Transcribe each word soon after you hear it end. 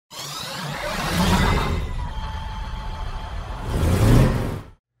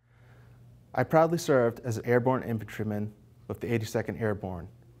I proudly served as an airborne infantryman with the 82nd Airborne.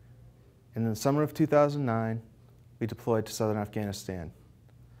 And in the summer of 2009, we deployed to southern Afghanistan.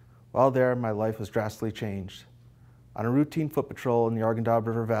 While there, my life was drastically changed. On a routine foot patrol in the Arghandab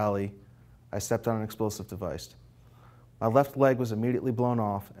River Valley, I stepped on an explosive device. My left leg was immediately blown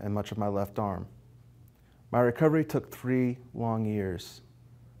off and much of my left arm. My recovery took 3 long years.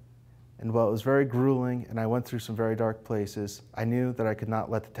 And while it was very grueling and I went through some very dark places, I knew that I could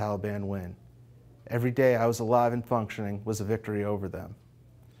not let the Taliban win. Every day I was alive and functioning was a victory over them.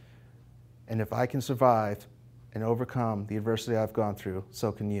 And if I can survive and overcome the adversity I've gone through, so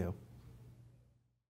can you.